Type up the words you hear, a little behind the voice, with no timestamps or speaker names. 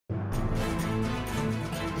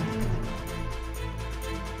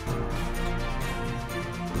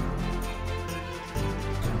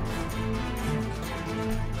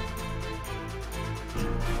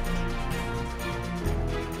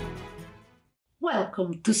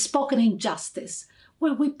Welcome to Spoken Injustice,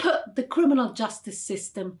 where we put the criminal justice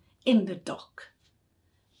system in the dock.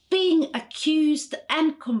 Being accused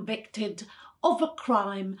and convicted of a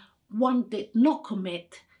crime one did not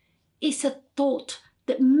commit is a thought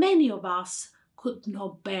that many of us could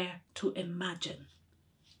not bear to imagine.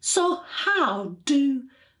 So how do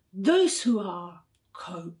those who are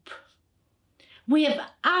cope? We have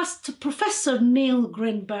asked Professor Neil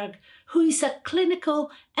Greenberg, who is a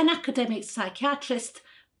clinical and academic psychiatrist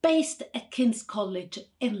based at King's College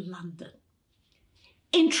in London.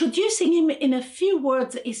 Introducing him in a few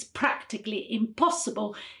words is practically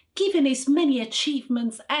impossible, given his many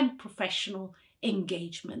achievements and professional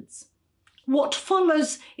engagements. What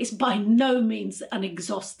follows is by no means an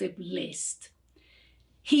exhaustive list.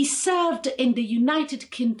 He served in the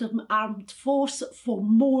United Kingdom Armed Force for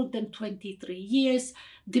more than 23 years,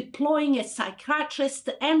 deploying as psychiatrist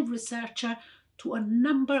and researcher to a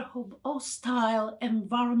number of hostile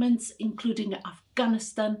environments, including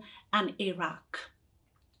Afghanistan and Iraq.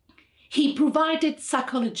 He provided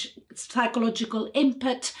psychological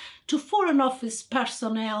input to Foreign Office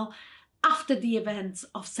personnel after the events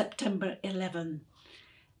of September 11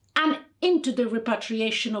 and into the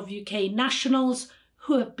repatriation of UK nationals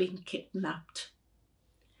who have been kidnapped.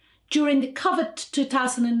 During the COVID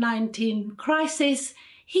 2019 crisis,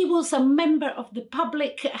 he was a member of the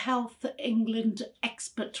Public Health England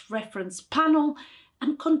Expert Reference Panel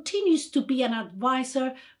and continues to be an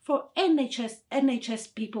advisor for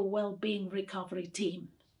NHS People wellbeing recovery team.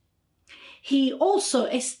 He also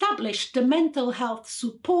established the mental health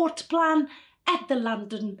support plan at the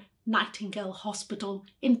London Nightingale Hospital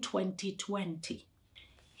in 2020.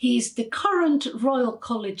 He is the current Royal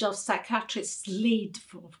College of Psychiatrists lead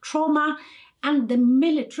for trauma and the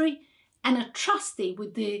military, and a trustee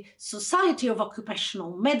with the Society of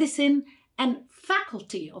Occupational Medicine and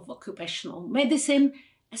Faculty of Occupational Medicine,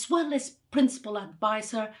 as well as principal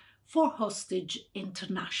advisor for Hostage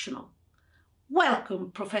International. Welcome,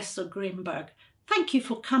 Professor Greenberg. Thank you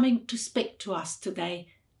for coming to speak to us today.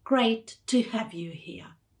 Great to have you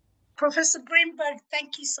here. Professor Greenberg,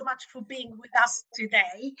 thank you so much for being with us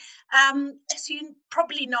today. As you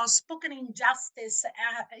probably know, Spoken Injustice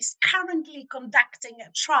is currently conducting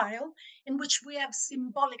a trial in which we have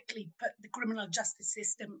symbolically put the criminal justice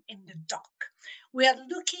system in the dock. We are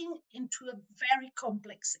looking into a very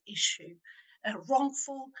complex issue,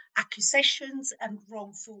 wrongful accusations and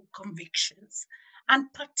wrongful convictions,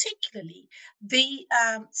 and particularly the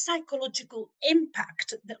psychological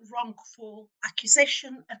impact that wrongful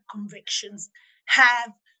accusation and convictions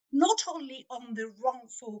have not only on the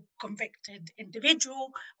wrongful convicted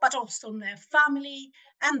individual, but also on their family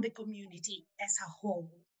and the community as a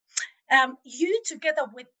whole. You, together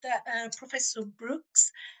with Professor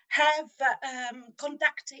Brooks, have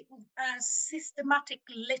conducted a systematic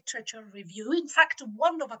literature review, in fact,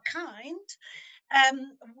 one of a kind,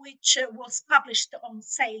 which was published on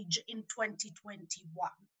Sage in 2021.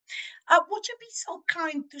 Would you be so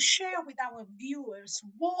kind to share with our viewers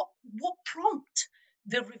what prompted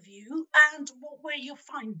the review and what were your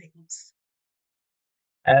findings?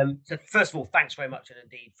 So first of all, thanks very much, and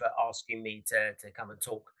indeed for asking me to come and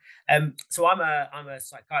talk. So I'm a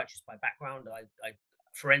psychiatrist by background. I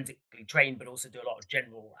forensically trained, but also do a lot of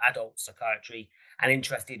general adult psychiatry and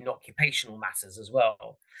interested in occupational matters as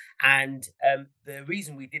well. And the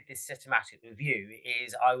reason we did this systematic review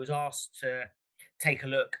is I was asked to take a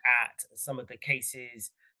look at some of the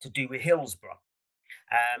cases to do with Hillsborough.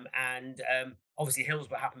 Obviously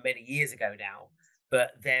Hillsborough happened many years ago now,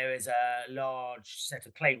 but there is a large set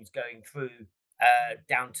of claims going through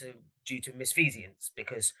due to misfeasance,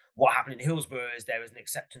 because what happened in Hillsborough is there was an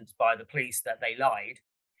acceptance by the police that they lied,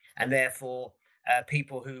 and therefore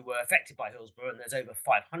people who were affected by Hillsborough, and there's over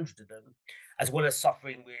 500 of them, as well as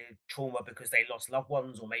suffering with trauma because they lost loved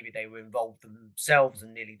ones or maybe they were involved themselves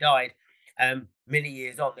and nearly died. Many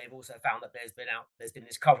years on, they've also found that there's been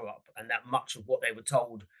this cover-up, and that much of what they were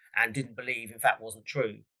told and didn't believe, in fact, wasn't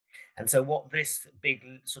true. And so what this big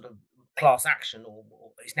sort of class action, or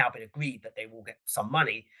it's now been agreed that they will get some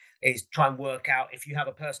money, is try and work out, if you have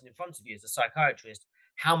a person in front of you as a psychiatrist,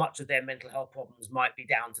 how much of their mental health problems might be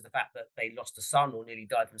down to the fact that they lost a son or nearly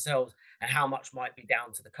died themselves, and how much might be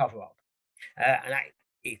down to the cover-up.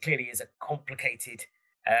 It clearly is a complicated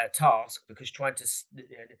task, because trying to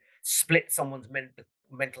split someone's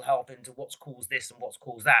mental health into what's caused this and what's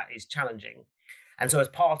caused that is challenging. And so as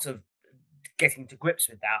part of getting to grips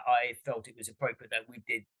with that, I felt it was appropriate that we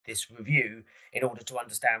did this review in order to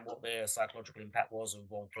understand what the psychological impact was of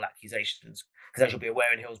wrongful accusations. Because as you'll be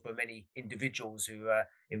aware, in Hillsborough, many individuals who were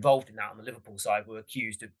involved in that on the Liverpool side were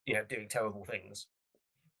accused of doing terrible things.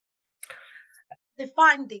 the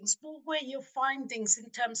findings. What were your findings in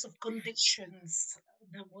terms of conditions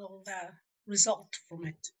that will result from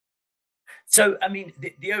it? So, I mean,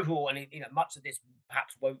 the overall, and much of this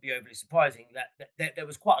perhaps won't be overly surprising. There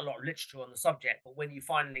was quite a lot of literature on the subject, but when you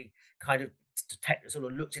finally kind of sort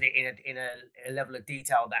of looked at it in a level of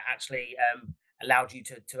detail that actually allowed you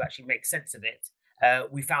to actually make sense of it,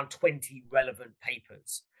 we found 20 relevant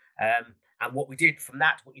papers. And what we did from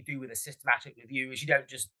that, what you do with a systematic review, is you don't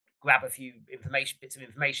just grab a few bits of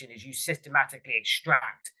information, is you systematically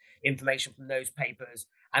extract information from those papers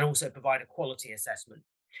and also provide a quality assessment.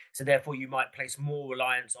 So therefore, you might place more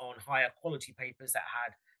reliance on higher quality papers that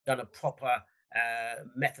had done a proper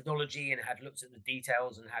methodology and had looked at the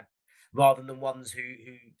details and had, rather than ones who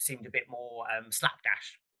seemed a bit more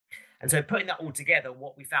slapdash. And so, putting that all together,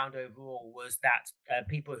 what we found overall was that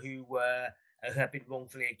people who had been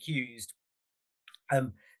wrongfully accused,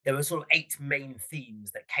 um, there were sort of 8 main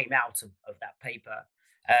themes that came out of that paper.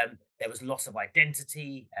 There was loss of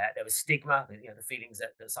identity, there was stigma, the feelings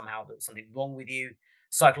that somehow there's something wrong with you,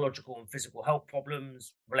 psychological and physical health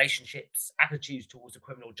problems, relationships, attitudes towards the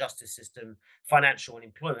criminal justice system, financial and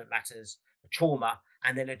employment matters, trauma,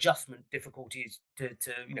 and then adjustment difficulties to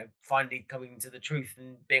finally coming to the truth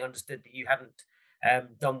and being understood that you hadn't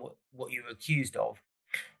done what you were accused of.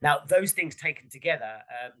 Now, those things taken together,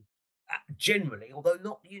 generally, although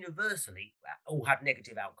not universally, all had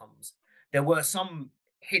negative outcomes. There were some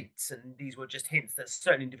hints, and these were just hints, that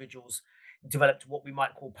certain individuals developed what we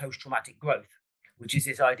might call post-traumatic growth, which is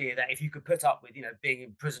this idea that if you could put up with, being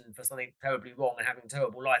in prison for something terribly wrong and having a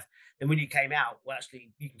terrible life, then when you came out, well,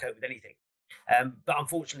 actually, you can cope with anything. But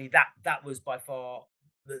unfortunately, that was by far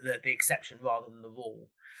the exception rather than the rule.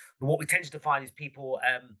 But what we tended to find is people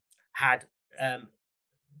had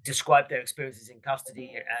described their experiences in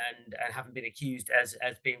custody and haven't been accused as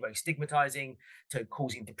being very stigmatizing, to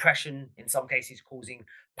causing depression, in some cases causing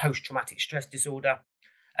post-traumatic stress disorder.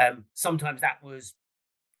 Sometimes that was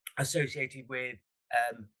associated with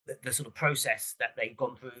the sort of process that they've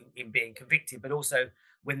gone through in being convicted, but also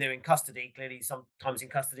when they're in custody. Clearly, sometimes in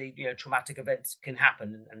custody, traumatic events can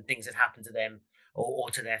happen, and things that happen to them or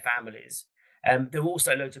to their families. There were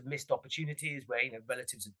also loads of missed opportunities where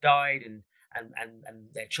relatives had died and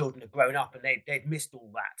their children had grown up and they'd missed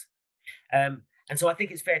all that. And so I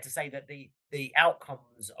think it's fair to say that the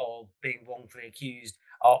outcomes of being wrongfully accused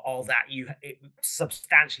are that it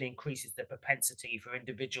substantially increases the propensity for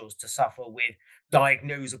individuals to suffer with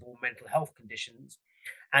diagnosable mental health conditions,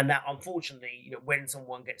 and that unfortunately, when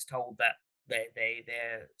someone gets told that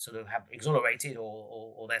they're sort of have exonerated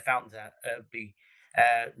or they're found to be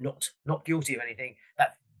not guilty of anything,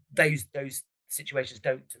 that those situations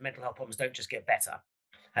mental health problems don't just get better.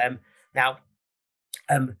 Now,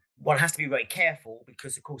 one has to be very careful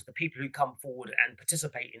because, of course, the people who come forward and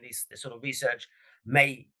participate in this sort of research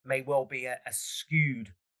may well be a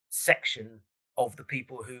skewed section of the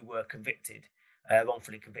people who were convicted,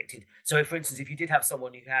 wrongfully convicted. So, for instance, if you did have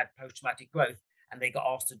someone who had post-traumatic growth and they got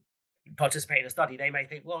asked to participate in a study, they may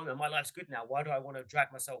think, well, my life's good now. Why do I want to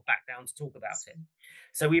drag myself back down to talk about it?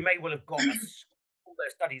 So we may well have got all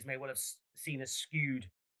those studies may well have seen a skewed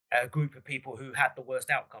group of people who had the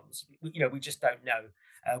worst outcomes. We just don't know.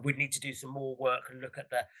 We'd need to do some more work and look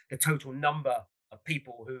at the total number of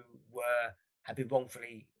people who had been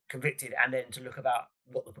wrongfully convicted, and then to look about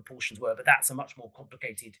what the proportions were. But that's a much more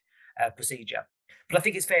complicated procedure. But I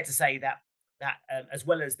think it's fair to say that as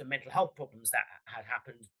well as the mental health problems that had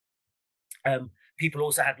happened, people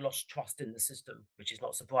also had lost trust in the system, which is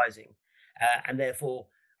not surprising. And therefore,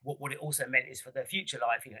 what it also meant is for their future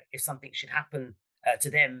life, if something should happen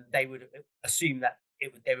to them, they would assume that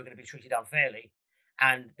they were going to be treated unfairly.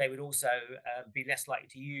 And they would also be less likely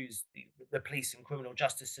to use the police and criminal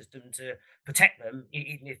justice system to protect them,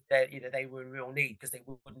 even if they were in real need, because they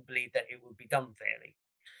wouldn't believe that it would be done fairly.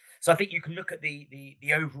 So I think you can look at the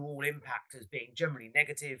overall impact as being generally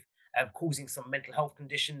negative, causing some mental health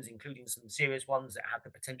conditions, including some serious ones that have the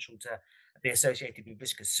potential to be associated with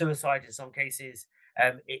risk of suicide in some cases.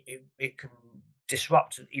 It can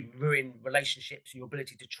disrupt and even ruin relationships, your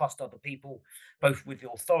ability to trust other people, both with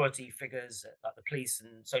the authority figures like the police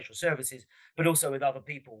and social services, but also with other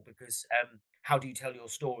people, because how do you tell your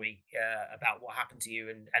story about what happened to you,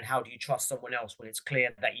 and how do you trust someone else when it's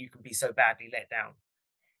clear that you can be so badly let down?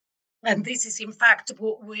 And this is, in fact,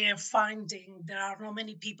 what we're finding. There are not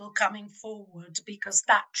many people coming forward because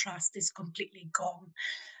that trust is completely gone.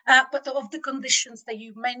 But of the conditions that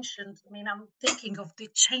you mentioned, I mean, I'm thinking of the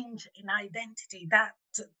change in identity.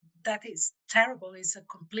 That is terrible. It's a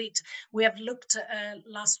complete. We have looked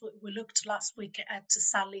last. We looked last week at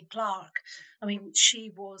Sally Clark. I mean,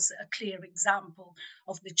 she was a clear example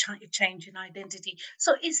of the change in identity.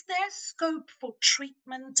 So, is there scope for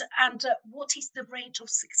treatment, and what is the rate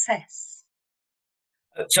of success?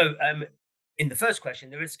 So, in the first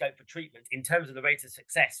question, there is scope for treatment. In terms of the rate of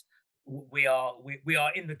success, we are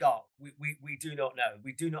in the dark. We do not know.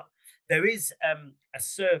 We do not. There is a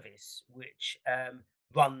service which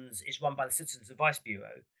runs. It's run by the Citizens Advice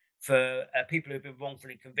Bureau for people who have been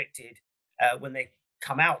wrongfully convicted. When they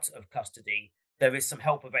come out of custody, there is some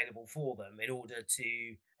help available for them in order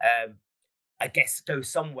to I guess, go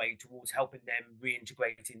some way towards helping them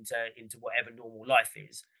reintegrate into whatever normal life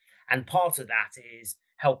is. And part of that is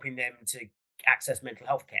helping them to access mental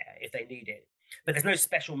health care if they need it. But there's no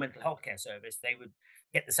special mental health care service. They would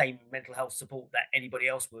get the same mental health support that anybody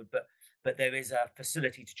else would, but there is a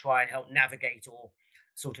facility to try and help navigate or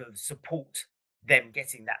sort of support them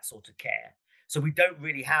getting that sort of care. So we don't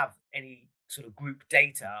really have any sort of group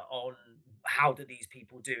data on how do these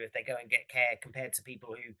people do if they go and get care compared to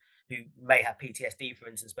people who may have PTSD, for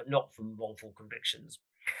instance, but not from wrongful convictions.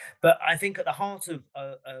 But I think at the heart of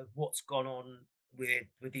what's gone on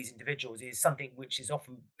with these individuals is something which has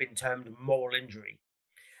often been termed moral injury.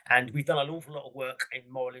 And we've done an awful lot of work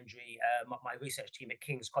in moral injury. My research team at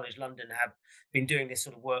King's College London have been doing this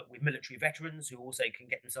sort of work with military veterans who also can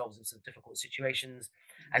get themselves in some difficult situations.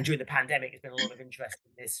 And during the pandemic, there's been a lot of interest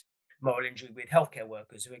in this moral injury with healthcare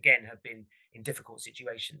workers who, again, have been in difficult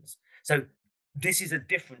situations. So this is a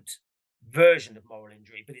different version of moral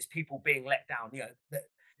injury, but it's people being let down.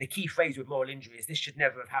 The key phrase with moral injury is this should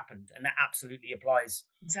never have happened. And that absolutely applies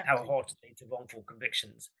Exactly. wholeheartedly to wrongful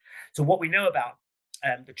convictions. So what we know about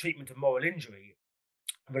the treatment of moral injury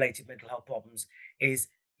related mental health problems is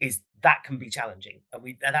that can be challenging,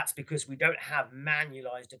 and that's because we don't have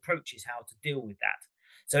manualized approaches how to deal with that.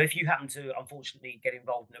 So if you happen to unfortunately get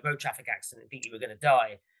involved in a road traffic accident and think you were going to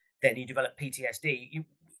die, then you develop PTSD.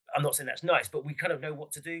 I'm not saying that's nice, but we kind of know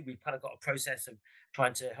what to do. We've kind of got a process of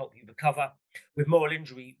trying to help you recover. With moral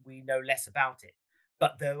injury, we know less about it.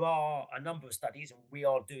 But there are a number of studies, and we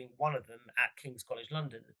are doing one of them at King's College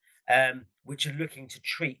London, which are looking to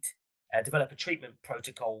develop a treatment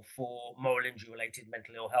protocol for moral injury related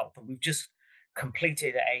mental ill health. And we've just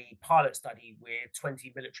completed a pilot study with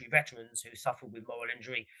 20 military veterans who suffered with moral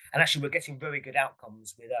injury. And actually, we're getting very good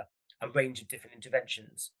outcomes with a range of different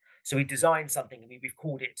interventions. So we designed something, and we've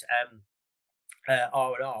called it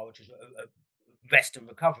R&R, which is a rest and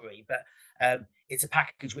recovery. But it's a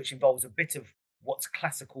package which involves a bit of what's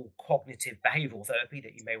classical cognitive behavioral therapy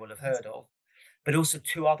that you may well have heard of, but also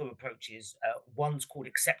two other approaches. One's called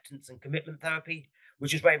acceptance and commitment therapy,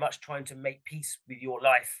 which is very much trying to make peace with your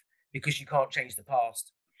life because you can't change the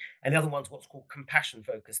past. And the other one's what's called compassion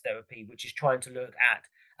focused therapy, which is trying to look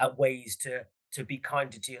at ways to be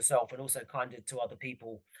kinder to yourself and also kinder to other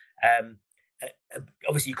people.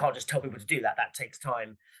 Obviously, you can't just tell people to do that. That takes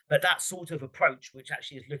time. But that sort of approach, which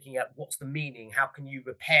actually is looking at what's the meaning, how can you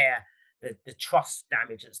repair the trust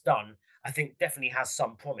damage that's done, I think definitely has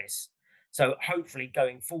some promise. So hopefully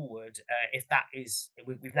going forward, if that is,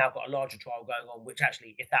 we've now got a larger trial going on, which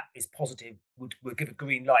actually, if that is positive, would give a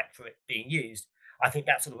green light for it being used. I think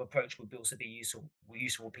that sort of approach would also be useful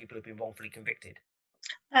for people who've been wrongfully convicted.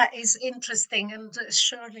 That is interesting, and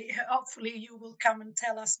surely, hopefully, you will come and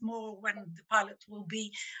tell us more when the pilot will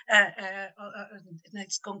be in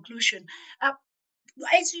its conclusion.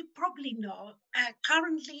 As you probably know,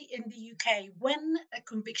 currently in the UK, when a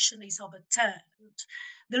conviction is overturned,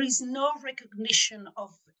 there is no recognition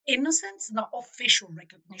of innocence, no official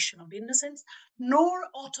recognition of innocence, nor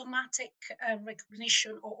automatic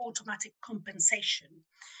recognition or automatic compensation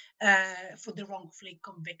for the wrongfully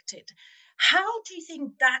convicted. How do you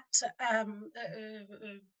think that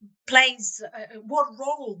plays? What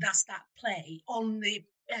role does that play on the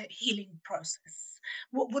healing process?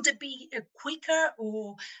 Would it be quicker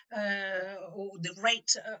or the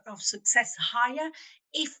rate of success higher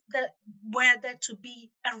if there were there to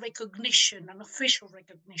be a recognition, an official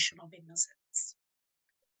recognition of innocence?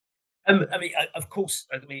 I mean, of course,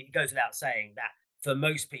 I mean, it goes without saying that for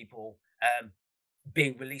most people,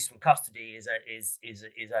 being released from custody is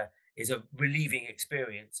a relieving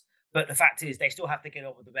experience. But the fact is, they still have to get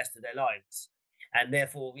on with the rest of their lives, and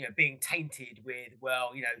therefore, being tainted with,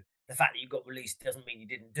 well, the fact that you got released doesn't mean you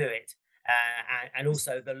didn't do it, and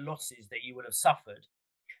also the losses that you would have suffered,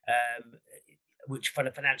 um, which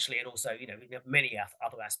financially and also many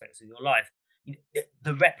other aspects of your life.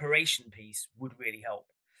 The reparation piece would really help.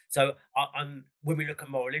 So when we look at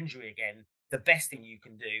moral injury again, the best thing you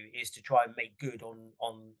can do is to try and make good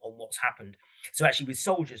on what's happened. So actually, with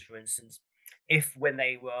soldiers, for instance, if when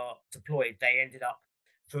they were deployed, they ended up,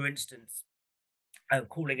 for instance,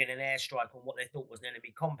 calling in an airstrike on what they thought was an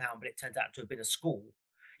enemy compound, but it turns out to have been a school.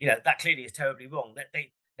 That clearly is terribly wrong. That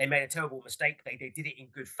they made a terrible mistake. They did it in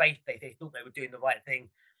good faith. They thought they were doing the right thing,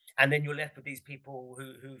 and then you're left with these people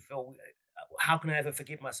who feel, how can I ever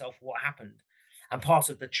forgive myself for what happened? And part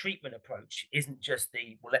of the treatment approach isn't just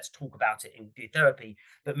the, well, let's talk about it and do therapy,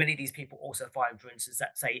 but many of these people also find, for instance,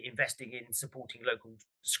 that say investing in supporting local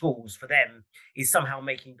schools for them is somehow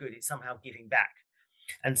making good. It's somehow giving back.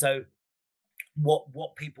 And so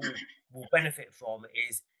what people will benefit from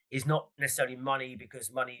is not necessarily money,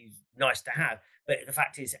 because money's nice to have, but the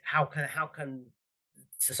fact is, how can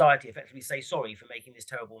society effectively say sorry for making this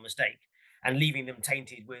terrible mistake, and leaving them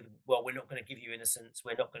tainted with, well, we're not going to give you innocence,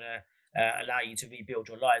 we're not going to allow you to rebuild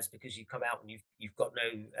your lives because you come out and you've got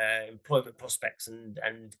no employment prospects and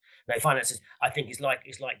no finances. I think is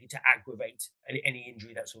likely to aggravate any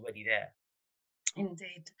injury that's already there.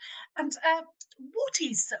 Indeed. And what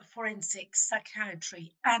is forensic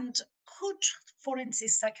psychiatry? And could forensic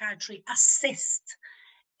psychiatry assist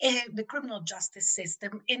the criminal justice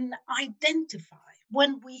system in identify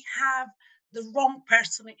when we have the wrong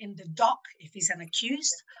person in the dock if he's an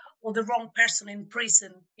accused, or the wrong person in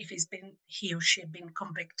prison if he or she been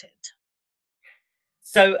convicted?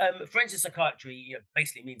 So, forensic psychiatry,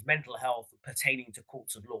 basically means mental health pertaining to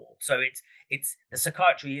courts of law. So it's the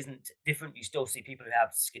psychiatry isn't different. You still see people who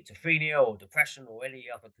have schizophrenia or depression or any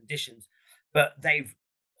other conditions, but they've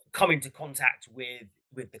come into contact with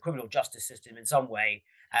the criminal justice system in some way,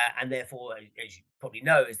 and therefore, as you probably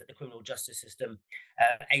know, is that the criminal justice system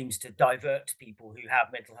aims to divert people who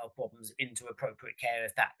have mental health problems into appropriate care,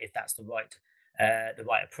 if that's the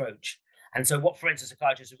right approach. And so, what forensic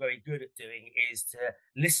psychiatrists are very good at doing is to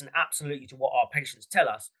listen absolutely to what our patients tell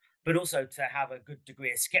us, but also to have a good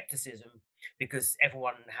degree of skepticism, because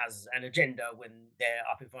everyone has an agenda when they're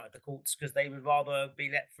up in front of the courts, because they would rather be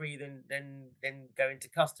let free than go into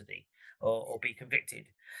custody or be convicted.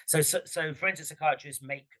 So forensic psychiatrists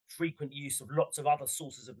make frequent use of lots of other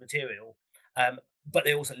sources of material, but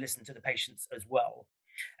they also listen to the patients as well.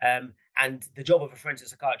 And the job of a forensic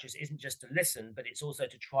psychiatrist isn't just to listen, but it's also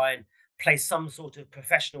to try and place some sort of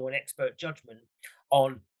professional and expert judgment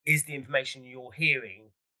on, is the information you're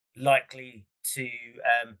hearing likely to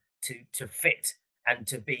fit and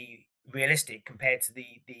to be realistic compared to the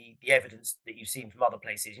evidence that you've seen from other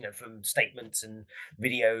places, from statements and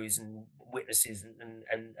videos and witnesses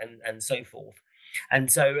and so forth.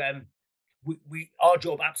 And so our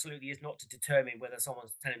job absolutely is not to determine whether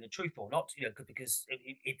someone's telling the truth or not, because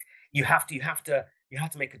you have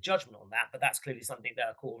to make a judgment on that, but that's clearly something that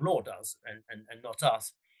a court of law does, and not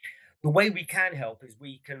us. The way we can help is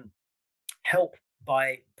we can help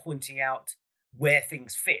by pointing out where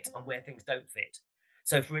things fit and where things don't fit.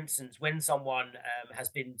 So, for instance, when someone has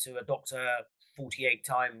been to a doctor 48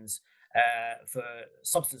 times for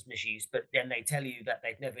substance misuse, but then they tell you that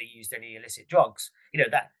they've never used any illicit drugs,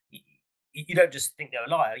 that you don't just think they're a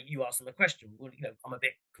liar. You ask them a question. Well, I'm a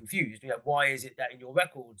bit confused. Why is it that in your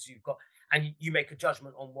records you've got, and you make a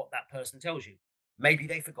judgment on what that person tells you. Maybe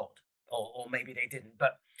they forgot, or maybe they didn't.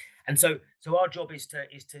 But and so our job is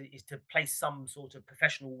to place some sort of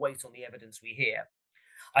professional weight on the evidence we hear.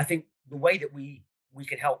 I think the way that we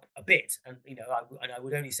can help a bit, and I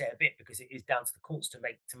would only say a bit because it is down to the courts to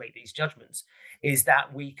make these judgments, is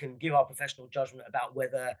that we can give our professional judgment about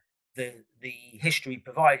whether the history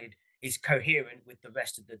provided is coherent with the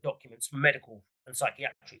rest of the documents from medical and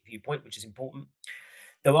psychiatric viewpoint, which is important.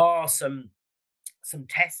 There are some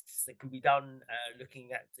tests that can be done looking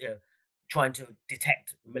at trying to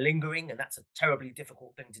detect malingering, and that's a terribly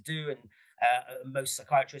difficult thing to do. And most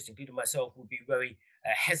psychiatrists, including myself, would be very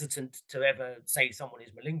hesitant to ever say someone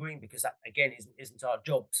is malingering, because that again isn't our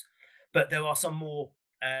jobs. But there are some more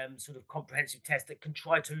sort of comprehensive tests that can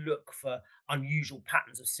try to look for unusual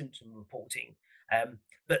patterns of symptom reporting.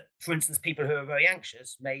 But for instance, people who are very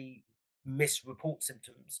anxious may misreport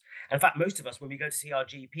symptoms. And in fact, most of us, when we go to see our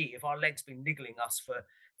GP, if our leg's been niggling us for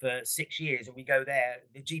 6 years and we go there,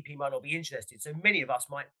 the GP might not be interested. So many of us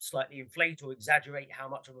might slightly inflate or exaggerate how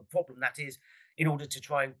much of a problem that is in order to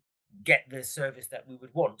try and get the service that we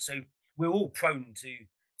would want. So we're all prone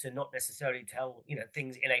to not necessarily tell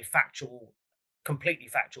things in a completely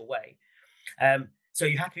factual way. So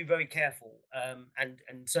you have to be very careful. And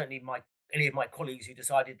certainly any of my colleagues who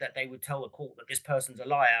decided that they would tell the court that this person's a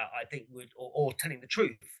liar, I think or telling the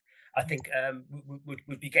truth, I think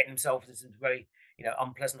would be getting themselves into very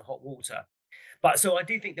unpleasant hot water. But so I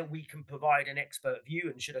do think that we can provide an expert view,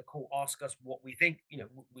 and should a court ask us what we think,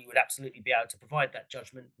 we would absolutely be able to provide that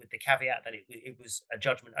judgment with the caveat that it was a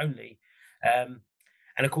judgment only. Um,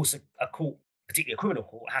 and of course, a court, particularly a criminal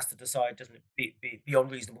court, has to decide, doesn't it, beyond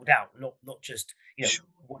reasonable doubt, not just Sure.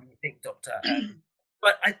 what do you think, doctor?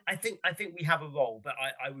 But I think we have a role, but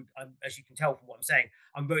as you can tell from what I'm saying,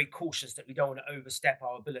 I'm very cautious that we don't want to overstep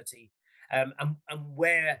our ability, and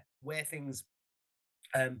where things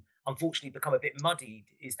unfortunately become a bit muddied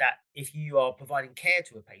is that if you are providing care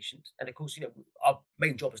to a patient, and of course, our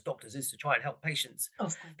main job as doctors is to try and help patients,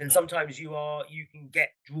 Of course. then sometimes you can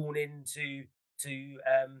get drawn into to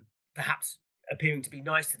perhaps appearing to be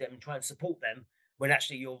nice to them and try and support them, when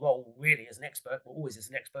actually your role really as an expert, but always as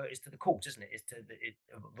an expert, is to the court, isn't it? Is to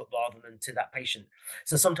rather than to that patient.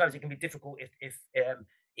 So sometimes it can be difficult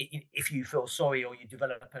if you feel sorry or you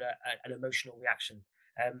develop an emotional reaction.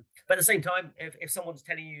 But at the same time, if someone's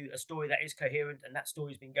telling you a story that is coherent and that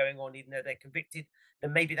story's been going on even though they're convicted,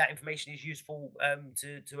 then maybe that information is useful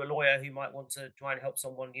to a lawyer who might want to try and help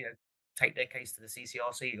someone, take their case to the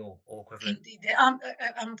CCRC or equivalent. Indeed,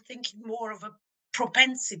 I'm thinking more of a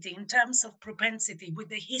propensity, in terms of propensity, with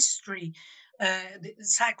the history, the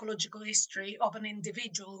psychological history of an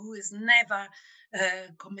individual who has never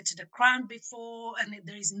committed a crime before, and if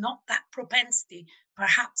there is not that propensity,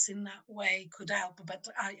 perhaps in that way could help. But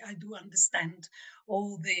I do understand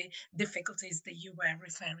all the difficulties that you were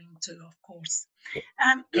referring to, of course.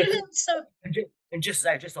 Um, Yeah, 'cause so, and just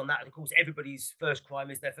on that, of course, everybody's first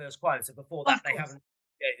crime is their first crime. So before that, of they course. haven't.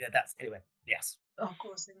 Yeah, that's anyway. Yes. Of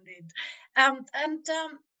course, indeed. And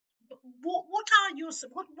what are your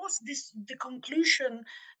what was this the conclusion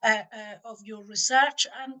of your research,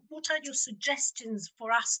 and what are your suggestions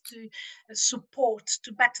for us to support,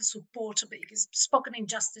 to better support, because spoken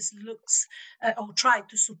injustice looks or try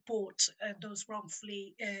to support those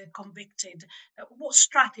wrongfully convicted. What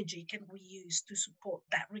strategy can we use to support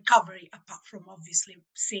that recovery, apart from obviously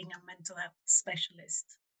seeing a mental health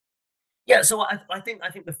specialist? Yeah, so I think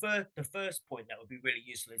the first point that would be really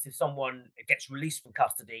useful is if someone gets released from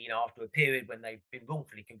custody, after a period when they've been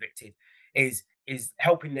wrongfully convicted, is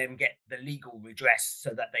helping them get the legal redress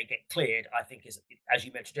so that they get cleared. I think is, as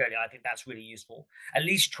you mentioned earlier, I think that's really useful. At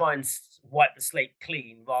least try and wipe the slate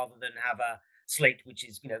clean rather than have a slate which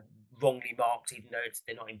is wrongly marked, even though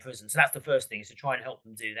they're not in prison. So that's the first thing, is to try and help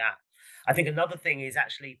them do that. I think another thing is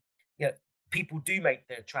actually, you know, people do make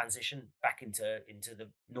the transition back into the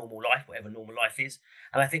normal life, whatever normal life is.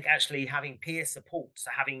 And I think actually having peer support,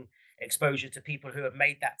 so having exposure to people who have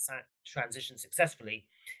made that transition successfully,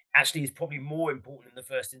 actually is probably more important in the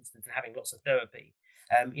first instance than having lots of therapy.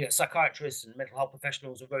 Psychiatrists and mental health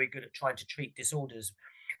professionals are very good at trying to treat disorders,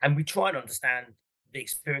 and we try and understand the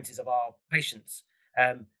experiences of our patients.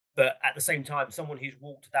 But at the same time, someone who's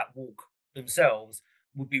walked that walk themselves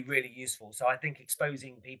would be really useful. So I think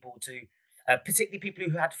exposing people to particularly people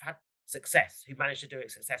who had success, who managed to do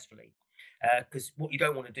it successfully. Because what you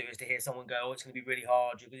don't want to do is to hear someone go, "Oh, it's going to be really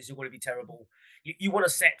hard. This is going to be terrible." You want to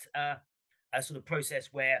set a sort of process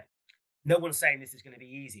where no one's saying this is going to be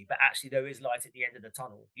easy, but actually there is light at the end of the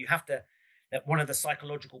tunnel. You have to. One of the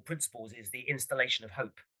psychological principles is the installation of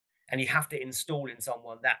hope, and you have to install in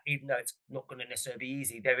someone that even though it's not going to necessarily be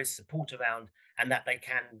easy, there is support around, and that they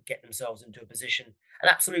can get themselves into a position.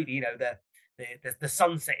 And absolutely, the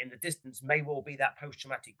sunset in the distance may well be that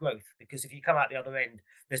post-traumatic growth, because if you come out the other end,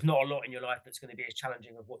 there's not a lot in your life that's going to be as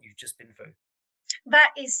challenging as what you've just been through.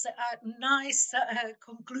 That is a nice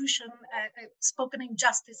conclusion. Spoken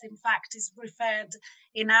injustice, in fact, is referred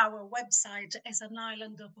in our website as an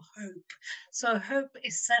island of hope. So, hope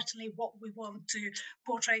is certainly what we want to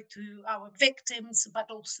portray to our victims,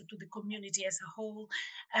 but also to the community as a whole.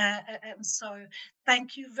 And so,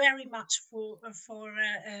 thank you very much for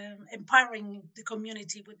empowering the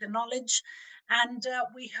community with the knowledge. And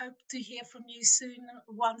we hope to hear from you soon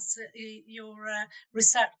once your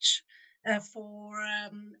research for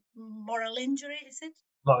moral injury, is it?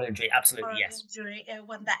 Moral injury, absolutely, Moral yes. injury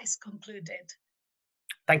when that is concluded.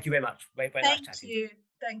 Thank you very much. Very, very nice Thank chatting to you. you.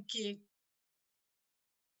 Thank you.